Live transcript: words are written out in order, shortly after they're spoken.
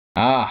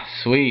Ah,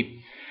 sweet.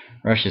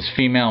 Russia's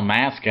female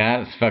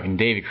mascot is fucking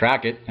Davy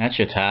Crockett. That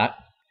shit's hot.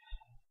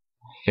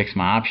 Fix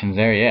my options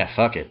there. Yeah,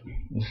 fuck it.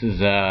 This is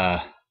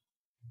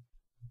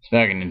it's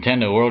fucking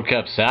Nintendo World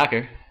Cup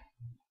Soccer.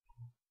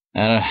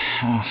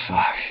 Oh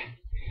fuck.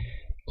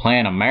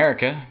 Playing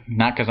America,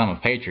 not because I'm a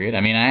patriot.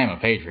 I mean, I am a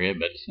patriot,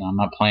 but I'm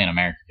not playing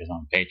America because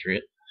I'm a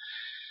patriot.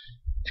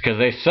 It's because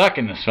they suck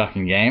in this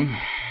fucking game.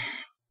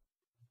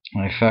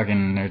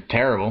 They're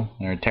terrible.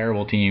 They're a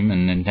terrible team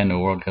in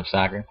Nintendo World Cup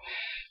Soccer.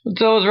 But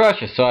so is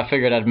Russia, so I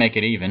figured I'd make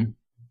it even.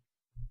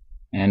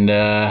 And,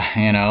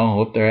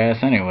 whoop their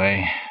ass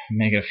anyway.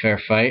 Make it a fair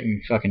fight,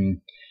 and fucking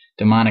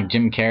demonic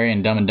Jim Carrey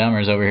and Dumb and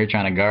Dumber's over here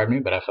trying to guard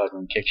me, but I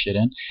fucking kick shit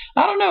in.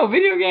 I don't know,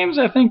 video games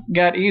I think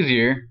got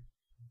easier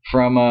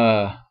from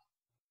the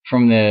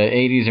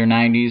 80s or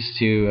 90s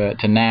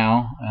to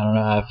now. I don't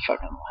know, I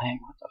fucking lag,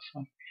 what the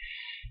fuck?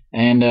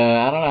 And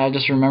I don't know, I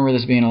just remember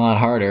this being a lot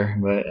harder,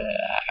 but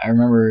I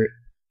remember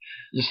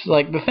just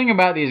like the thing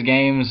about these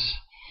games,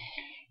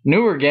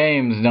 newer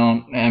games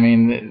don't, I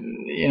mean,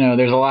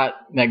 there's a lot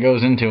that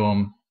goes into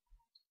them,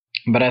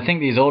 but I think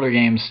these older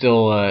games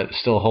still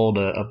hold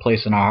a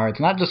place in our hearts,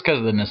 not just because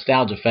of the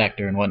nostalgia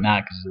factor and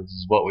whatnot, because this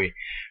is what we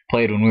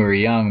played when we were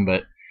young,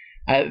 but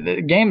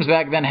the games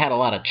back then had a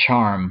lot of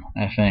charm,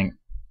 I think,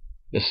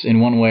 just in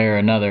one way or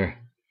another.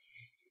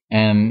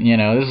 And,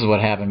 this is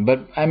what happened.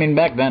 But, I mean,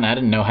 back then I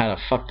didn't know how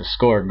to fuck to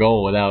score a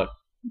goal without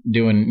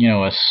doing,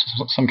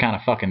 some kind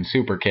of fucking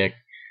super kick.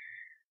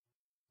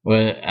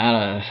 But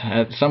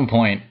at some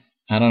point,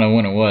 I don't know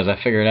when it was,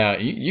 I figured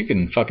out you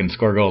can fucking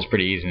score goals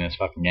pretty easy in this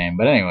fucking game.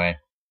 But anyway,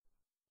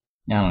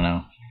 I don't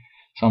know.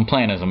 So I'm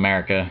playing as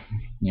America,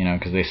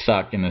 because they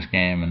suck in this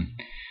game, and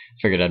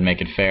figured I'd make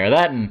it fair.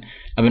 That, and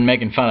I've been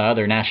making fun of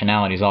other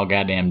nationalities all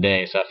goddamn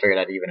day, so I figured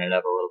I'd even it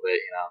up a little bit,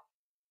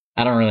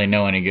 I don't really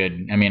know any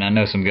good. I mean, I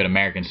know some good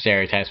American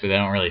stereotypes, but they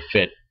don't really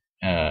fit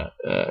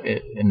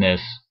in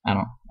this. I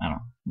don't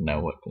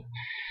know what.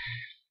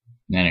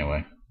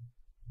 Anyway,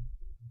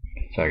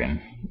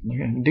 fucking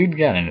dude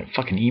got a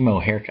fucking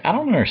emo haircut. I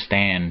don't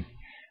understand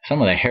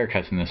some of the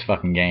haircuts in this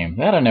fucking game.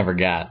 That I never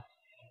got. I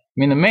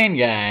mean, the main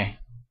guy,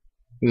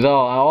 who's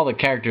all the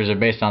characters are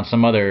based on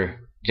some other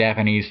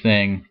Japanese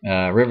thing.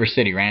 River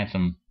City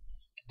Ransom.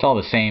 It's all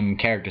the same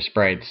character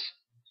sprites.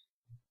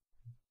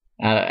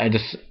 I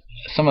just.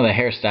 Some of the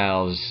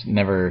hairstyles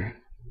never,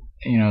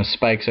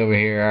 spikes over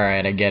here. All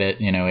right, I get it.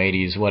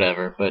 80s,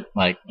 whatever. But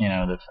like,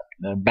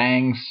 the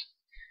bangs,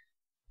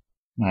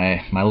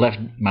 my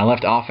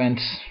left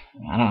offense.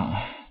 I don't.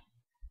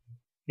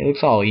 It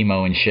looks all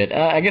emo and shit.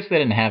 I guess they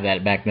didn't have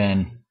that back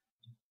then,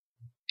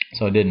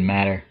 so it didn't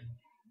matter.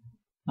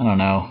 I don't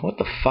know. What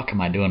the fuck am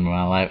I doing with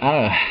my life?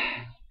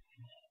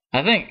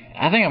 I think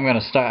I'm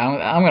gonna start.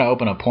 I'm gonna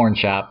open a porn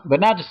shop, but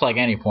not just like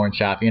any porn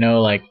shop.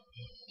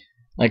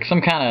 Like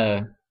some kind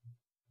of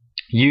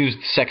used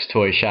sex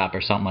toy shop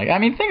or something like that. I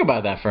mean, think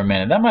about that for a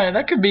minute.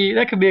 That could be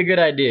a good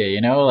idea,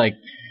 Like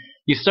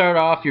you start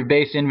off, your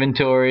base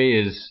inventory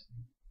is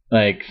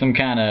like some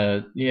kind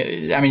of,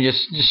 I mean,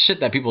 just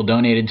shit that people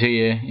donated to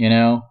you,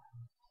 and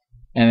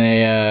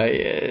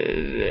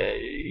they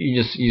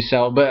you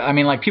sell. But I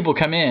mean, like people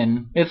come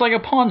in, it's like a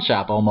pawn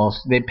shop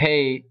almost. They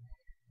pay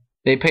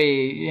you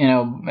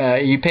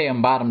pay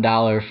them bottom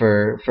dollar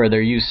for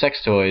their used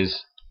sex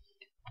toys,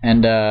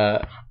 and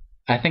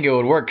I think it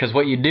would work because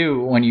what you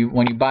do when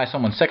you buy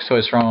someone sex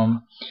toys from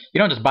them, you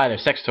don't just buy their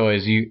sex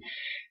toys. You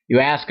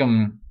ask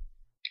them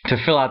to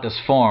fill out this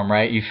form,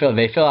 right?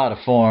 They fill out a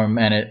form,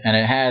 and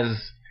it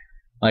has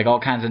like all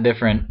kinds of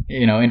different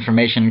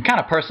information,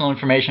 kind of personal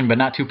information, but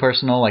not too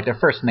personal. Like their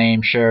first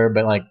name, sure,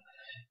 but like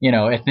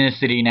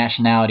ethnicity,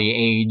 nationality,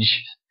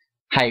 age,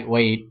 height,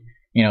 weight,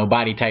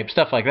 body type,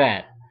 stuff like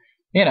that.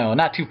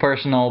 Not too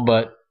personal,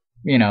 but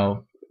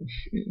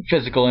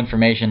physical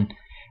information,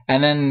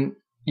 and then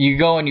you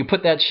go and you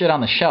put that shit on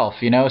the shelf,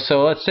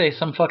 So let's say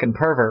some fucking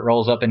pervert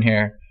rolls up in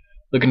here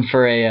looking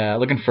for a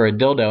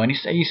dildo, and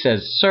he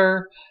says,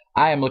 "Sir,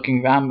 I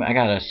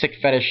got a sick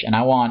fetish, and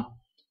I want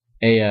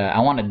a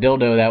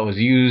dildo that was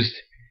used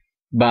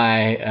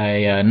by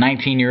a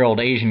 19-year-old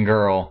Asian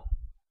girl."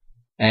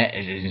 And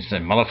he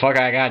said,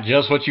 "Motherfucker, I got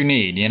just what you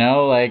need,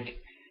 like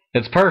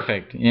it's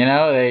perfect,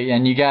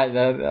 and you got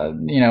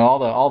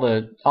all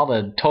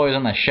the toys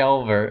on the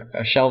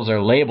shelves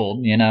are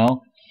labeled,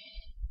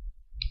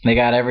 They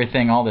got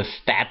everything, all the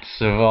stats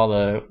of all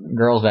the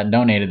girls that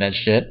donated that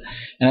shit,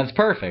 and it's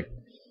perfect.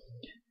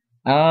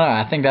 I don't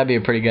know, I think that'd be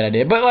a pretty good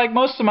idea. But like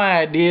most of my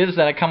ideas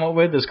that I come up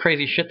with, this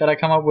crazy shit that I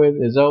come up with,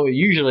 is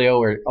usually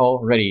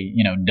already,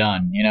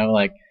 done,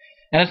 like,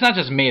 and it's not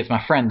just me, it's my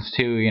friends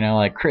too,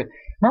 like Chris.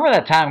 Remember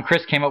that time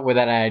Chris came up with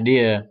that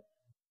idea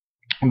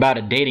about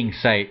a dating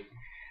site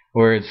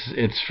where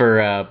it's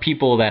for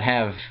people that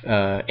have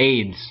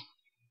AIDS.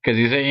 Because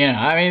he said,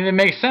 I mean, it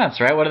makes sense,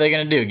 right? What are they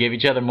going to do? Give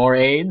each other more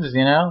AIDS,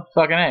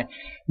 Fucking A.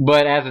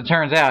 But as it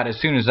turns out, as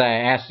soon as I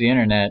asked the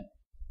internet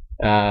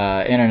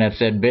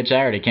said, "Bitch, I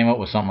already came up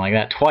with something like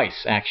that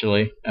twice,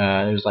 actually."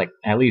 There's like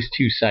at least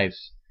 2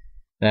 sites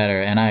that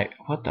are,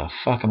 what the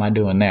fuck am I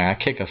doing there? I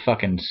kick a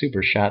fucking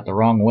super shot the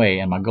wrong way,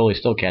 and my goalie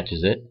still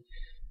catches it.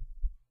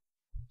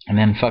 And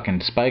then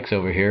fucking Spikes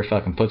over here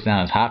fucking puts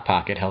down his hot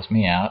pocket, helps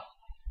me out.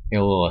 Get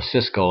a little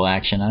assist goal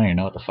action. I don't even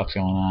know what the fuck's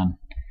going on.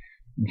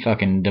 And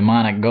fucking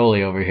demonic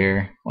goalie over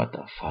here. What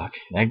the fuck?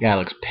 That guy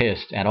looks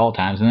pissed at all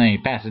times. And then he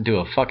passes it to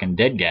a fucking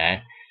dead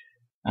guy.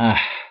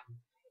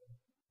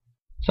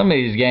 Some of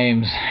these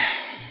games,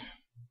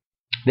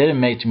 they didn't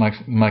make they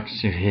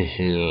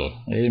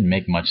didn't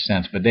make much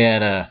sense, but they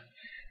had a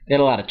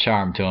lot of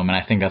charm to them, and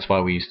I think that's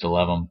why we used to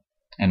love them,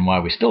 and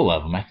why we still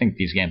love them. I think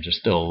these games are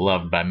still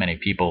loved by many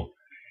people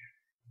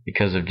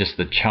because of just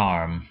the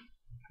charm.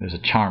 There's a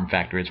charm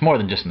factor. It's more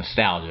than just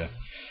nostalgia.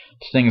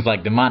 It's things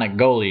like demonic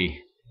goalie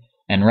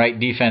and right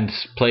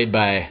defense played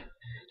by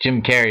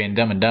Jim Carrey in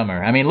Dumb and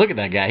Dumber. I mean, look at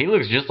that guy. He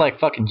looks just like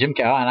fucking Jim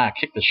Carrey, and I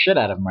kicked the shit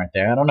out of him right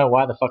there. I don't know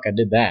why the fuck I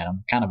did that.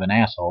 I'm kind of an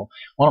asshole.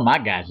 One of my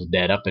guys is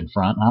dead up in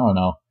front. I don't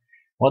know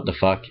what the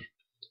fuck.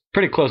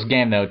 Pretty close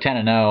game though,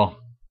 10-0.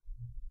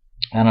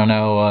 I don't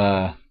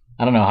know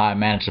how I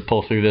managed to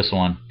pull through this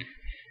one,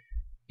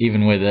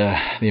 even with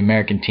the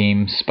American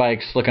team.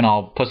 Spikes looking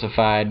all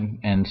pussified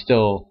and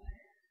still.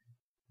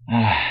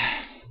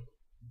 I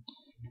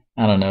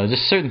don't know.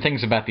 Just certain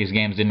things about these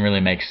games didn't really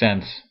make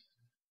sense.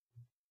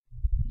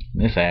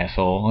 This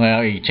asshole.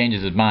 Well, he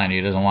changes his mind. He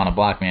doesn't want to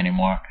block me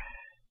anymore.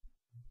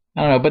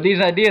 I don't know. But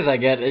these ideas I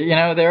get, you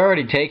know, they're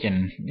already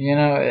taken. You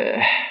know,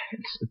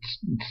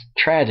 it's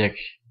tragic.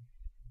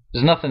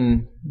 There's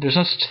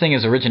no such thing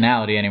as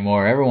originality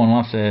anymore. Everyone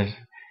wants to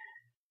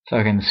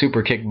fucking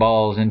super kick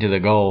balls into the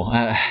goal.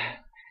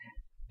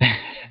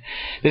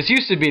 This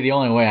used to be the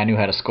only way I knew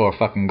how to score a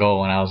fucking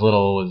goal when I was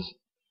little,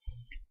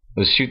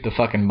 was shoot the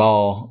fucking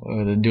ball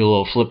or do a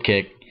little flip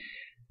kick.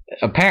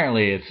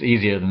 Apparently it's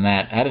easier than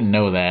that. I didn't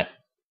know that.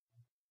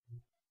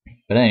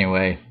 But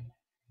anyway,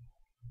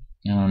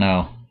 I don't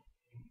know.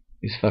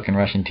 These fucking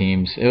Russian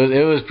teams.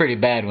 It was pretty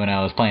bad when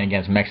I was playing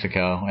against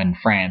Mexico and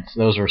France.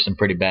 Those were some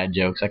pretty bad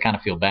jokes. I kind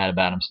of feel bad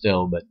about them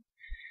still, but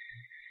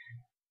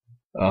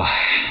oh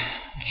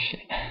shit.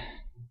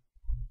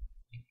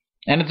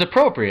 And it's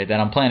appropriate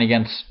that I'm playing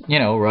against, you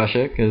know,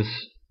 Russia, because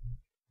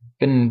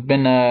been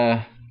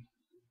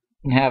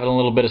having a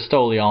little bit of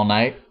Stoli all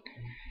night.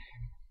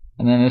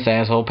 And then this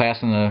asshole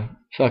passing the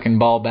fucking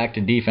ball back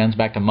to defense,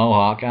 back to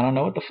Mohawk. I don't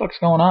know what the fuck's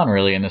going on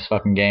really in this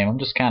fucking game. I'm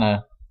just kind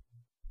of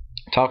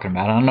talking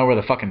about it. I don't know where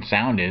the fucking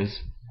sound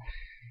is.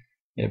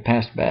 It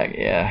passed back,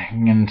 yeah.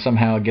 And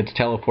somehow it gets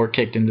teleport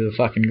kicked into the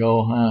fucking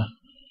goal.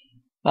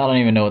 I don't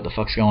even know what the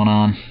fuck's going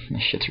on.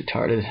 This shit's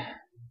retarded.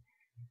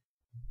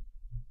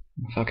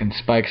 Fucking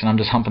Spikes, and I'm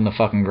just humping the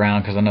fucking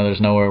ground because I know there's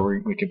nowhere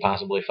we could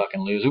possibly fucking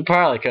lose. We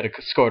probably could have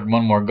scored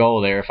one more goal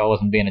there if I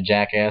wasn't being a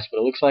jackass, but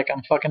it looks like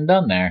I'm fucking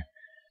done there.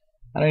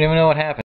 I don't even know what happened.